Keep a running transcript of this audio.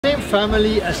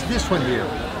family as this one here.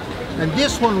 And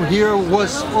this one here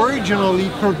was originally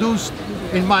produced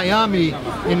in Miami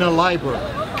in a library.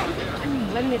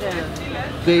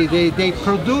 They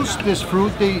produce this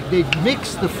fruit, they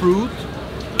mix the fruit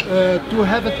to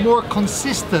have it more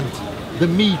consistent, the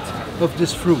meat of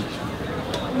this fruit.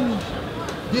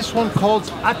 This one called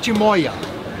achimoya.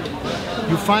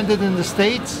 You find it in the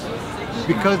States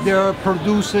because they are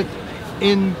produced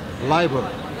in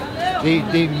library.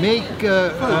 They make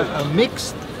a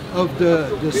mix of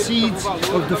the seeds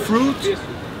of the fruit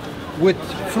with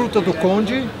fruta do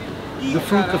conde, the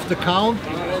fruit of the count,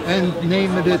 and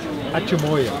named it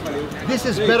achimoya. This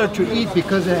is better to eat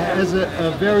because it has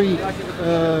a very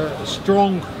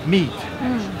strong meat.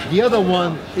 The other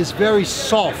one is very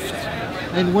soft,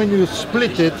 and when you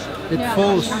split it, it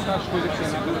falls.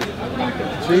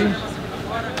 See?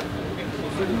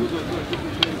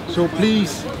 So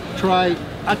please try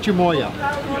achimoya.